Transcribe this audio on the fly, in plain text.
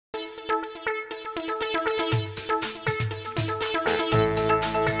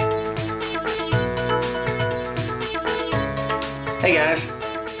Hey guys,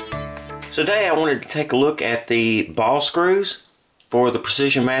 so today I wanted to take a look at the ball screws for the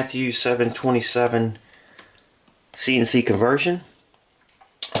Precision Matthews 727 CNC conversion.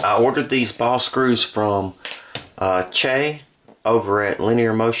 I ordered these ball screws from Che over at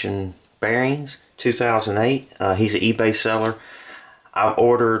Linear Motion Bearings 2008. He's an eBay seller. I've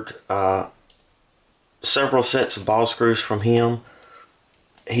ordered several sets of ball screws from him.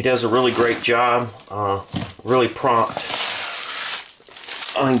 He does a really great job, really prompt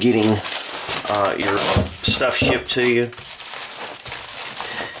on getting your stuff shipped to you.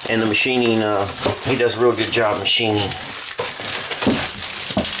 And the machining, he does a real good job machining.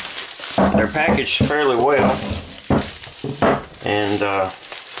 They're packaged fairly well, and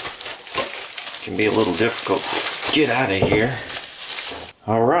can be a little difficult to get out of here.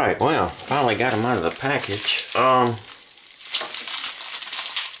 Alright, well, finally got them out of the package.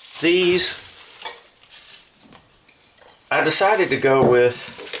 These, I decided to go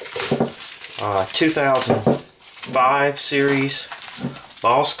with 2005 series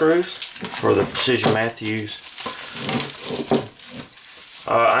ball screws for the Precision Matthews.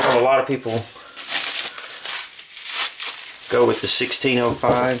 I know a lot of people go with the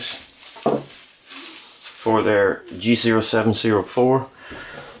 1605s for their G0704,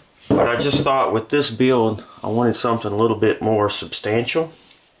 but I just thought with this build I wanted something a little bit more substantial.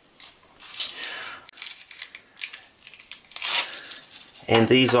 And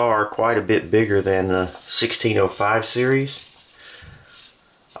these are quite a bit bigger than the 1605 series.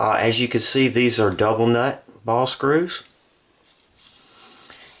 As you can see, these are double nut ball screws.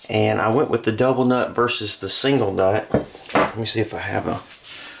 And I went with the double nut versus the single nut. Let me see if I have a...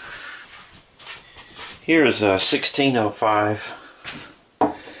 Here is a 1605.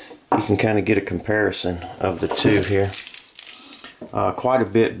 You can kind of get a comparison of the two here. Quite a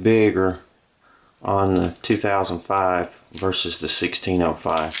bit bigger on the 2005 versus the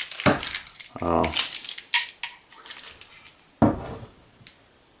 1605.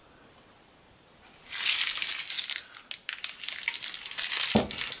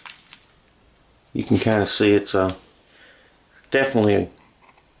 You can kind of see it's definitely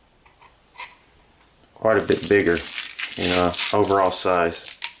quite a bit bigger in overall size.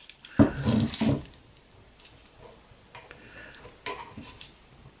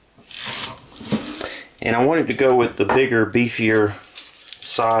 And I wanted to go with the bigger, beefier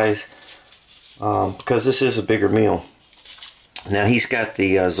size because this is a bigger mill. Now he's got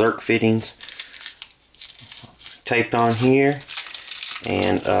the Zerk fittings taped on here,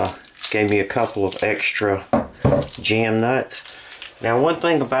 and gave me a couple of extra jam nuts. Now one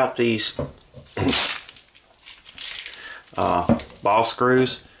thing about these ball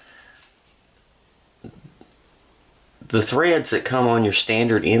screws, the threads that come on your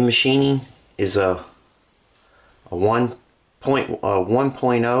standard end machining is a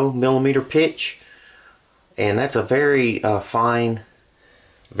 1.0 millimeter pitch, and that's a very fine,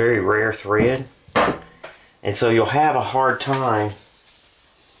 very rare thread, and so you'll have a hard time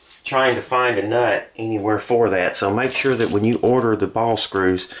trying to find a nut anywhere for that. So make sure that when you order the ball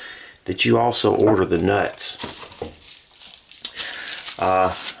screws that you also order the nuts.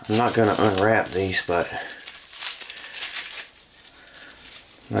 I'm not going to unwrap these, but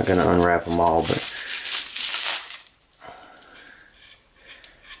I'm not going to unwrap them all, but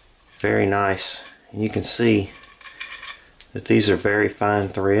very nice. And you can see that these are very fine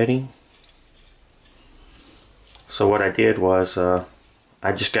threading. So what I did was I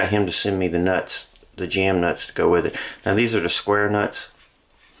just got him to send me the nuts, the jam nuts to go with it. Now these are the square nuts.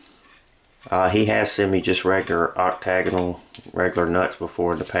 He has sent me just regular octagonal, regular nuts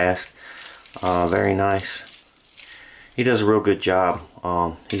before in the past. Very nice. He does a real good job.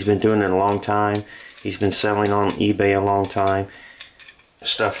 He's been doing it a long time. He's been selling on eBay a long time.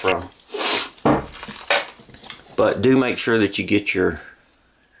 Stuff from. But do make sure that you get your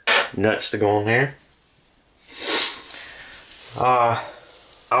nuts to go on there.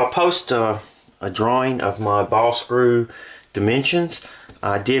 I'll post a drawing of my ball screw dimensions.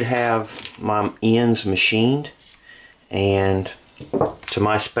 I did have my ends machined and to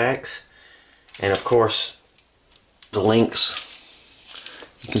my specs, and of course the links.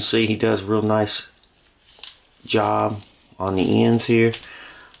 You can see he does a real nice job on the ends here.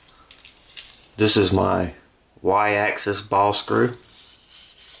 This is my Y-axis ball screw,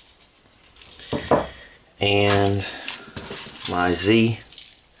 and my Z.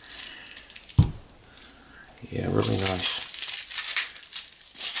 Yeah, really nice.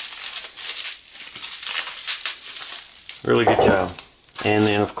 Really good job. And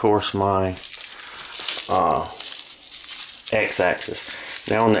then of course my X-axis.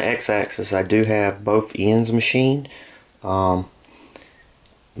 Now on the X-axis I do have both ends machined.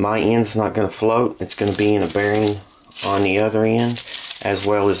 my end's not going to float. It's going to be in a bearing on the other end, as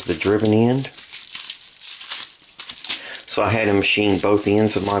well as the driven end. So I had to machine both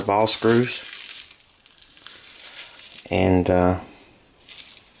ends of my ball screws, and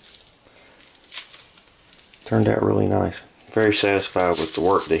turned out really nice. Very satisfied with the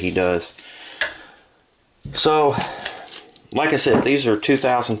work that he does. So, like I said, these are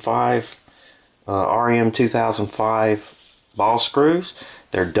 2005 RM 2005 ball screws.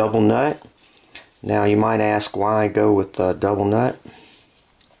 They're double nut. Now you might ask why I go with double nut.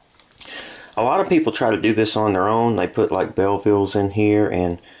 A lot of people try to do this on their own. They put like Bellevilles in here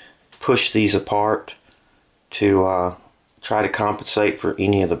and push these apart to try to compensate for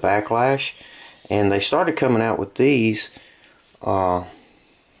any of the backlash. And they started coming out with these, and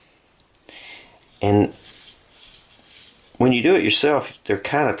when you do it yourself, they're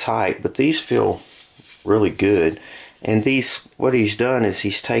kind of tight, but these feel really good. And these, what he's done is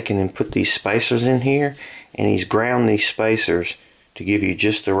he's taken and put these spacers in here, and he's ground these spacers to give you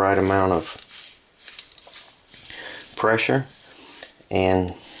just the right amount of pressure,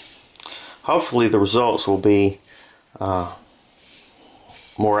 and hopefully the results will be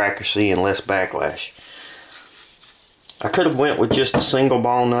more accuracy and less backlash. I could have went with just a single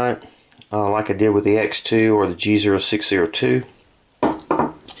ball nut like I did with the X2 or the G0602.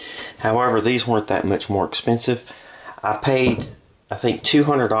 However, these weren't that much more expensive. I paid, I think,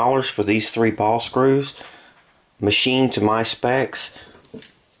 $200 for these 3 ball screws, machined to my specs,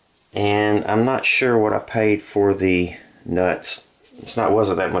 and I'm not sure what I paid for the nuts.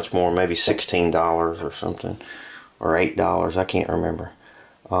 Wasn't that much more, maybe $16 or something, or $8, I can't remember.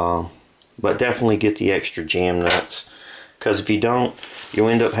 But definitely get the extra jam nuts, because if you don't, you'll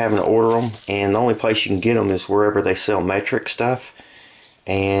end up having to order them, and the only place you can get them is wherever they sell metric stuff.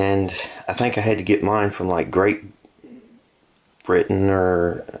 And I think I had to get mine from like Great Britain,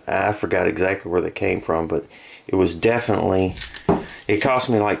 or I forgot exactly where they came from, but it was definitely, it cost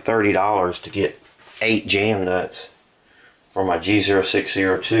me like $30 to get 8 jam nuts for my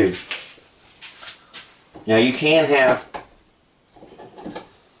G0602. Now you can have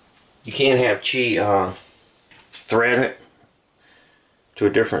thread it to a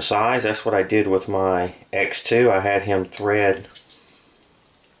different size. That's what I did with my X2. I had him thread,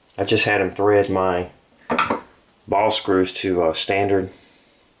 I just had him thread my ball screws to a standard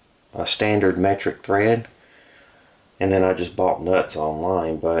metric thread, and then I just bought nuts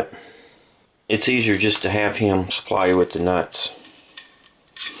online. But it's easier just to have him supply you with the nuts.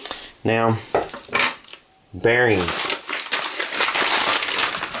 Now, bearings.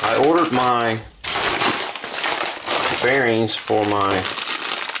 I ordered my bearings for my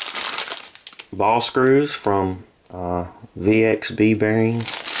ball screws from VXB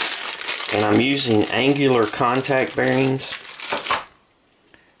bearings, and I'm using angular contact bearings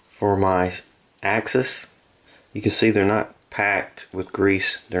for my axis. You can see they're not packed with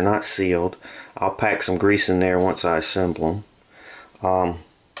grease, they're not sealed. I'll pack some grease in there once I assemble them.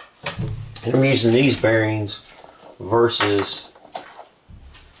 And I'm using these bearings versus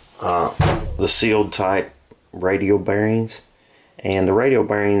the sealed type radial bearings, and the radial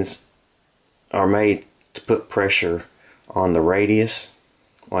bearings are made to put pressure on the radius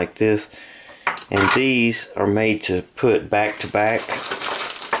like this, and these are made to put back to back.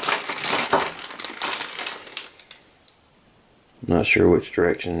 I'm not sure which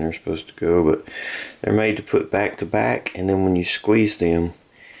direction they're supposed to go, but they're made to put back to back, and then when you squeeze them,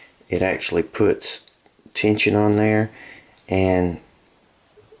 it actually puts tension on there and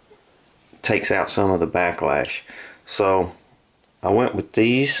takes out some of the backlash. So I went with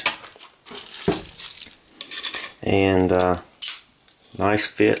these, and nice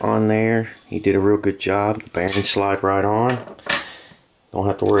fit on there. He did a real good job. The bearings slide right on. Don't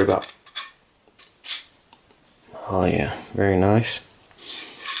have to worry about. Oh yeah, very nice.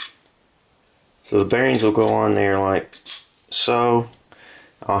 So the bearings will go on there like so.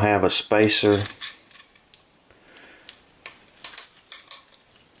 I'll have a spacer.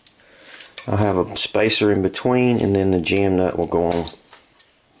 I'll have a spacer in between, and then the jam nut will go on.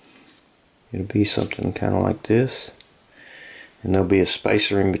 It'll be something kind of like this, and there'll be a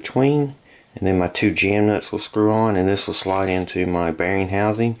spacer in between, and then my 2 jam nuts will screw on, and this will slide into my bearing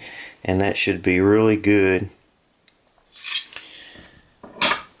housing, and that should be really good.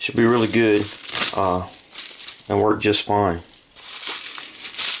 Should be really good and work just fine.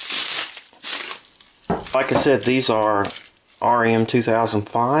 Like I said, these are RM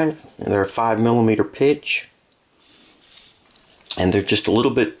 2005, and they're a 5mm pitch, and they're just a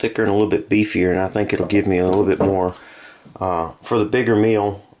little bit thicker and a little bit beefier, and I think it'll give me a little bit more for the bigger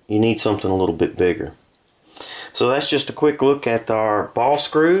meal. You need something a little bit bigger. So that's just a quick look at our ball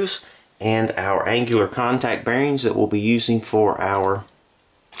screws and our angular contact bearings that we'll be using for our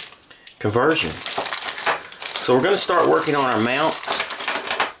conversion. So we're going to start working on our mount.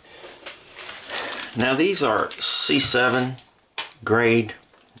 Now these are C7 grade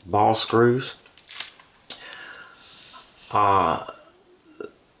ball screws.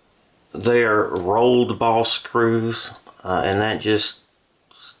 They are rolled ball screws, and that just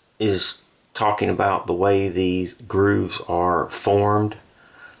is talking about the way these grooves are formed.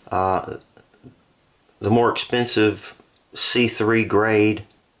 The more expensive C3 grade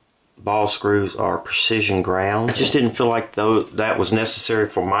ball screws are precision ground. Just didn't feel like that was necessary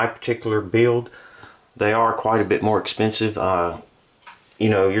for my particular build. They are quite a bit more expensive. You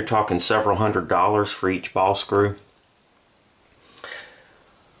know, you're talking several $100s for each ball screw.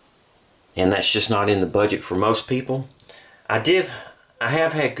 And that's just not in the budget for most people. I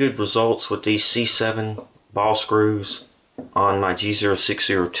have had good results with these C7 ball screws on my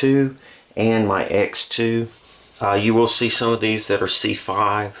G0602 and my X2. You will see some of these that are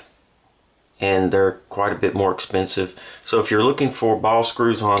C5, and they're quite a bit more expensive. So if you're looking for ball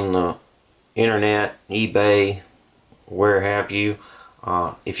screws on the internet, eBay, where have you,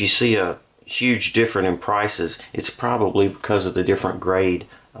 if you see a huge difference in prices, it's probably because of the different grade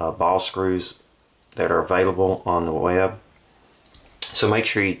ball screws that are available on the web. So make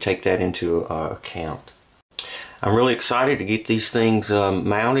sure you take that into account. I'm really excited to get these things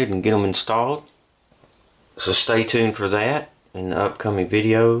mounted and get them installed. So stay tuned for that in the upcoming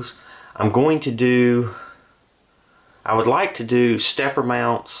videos. I would like to do stepper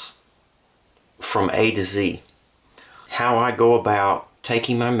mounts from A to Z. How I go about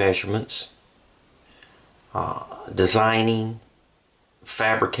taking my measurements, designing,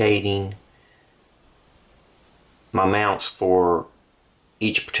 fabricating my mounts for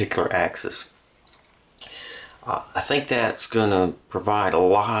each particular axis. I think that's going to provide a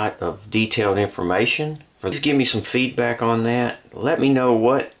lot of detailed information. Please give me some feedback on that. Let me know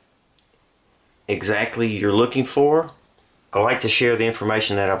what exactly you're looking for. I like to share the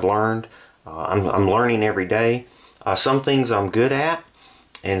information that I've learned. I'm learning every day. Some things I'm good at,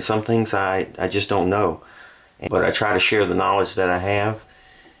 and some things I just don't know. But I try to share the knowledge that I have,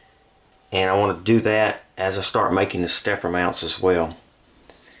 and I want to do that as I start making the stepper mounts as well.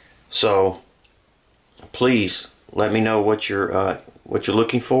 So please let me know what you're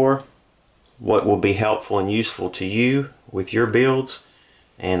looking for, what will be helpful and useful to you with your builds,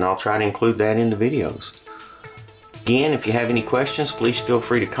 and I'll try to include that in the videos. Again, if you have any questions, please feel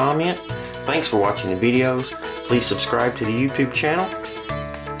free to comment. Thanks for watching the videos. Please subscribe to the YouTube channel,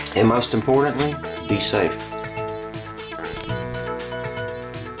 and most importantly, be safe.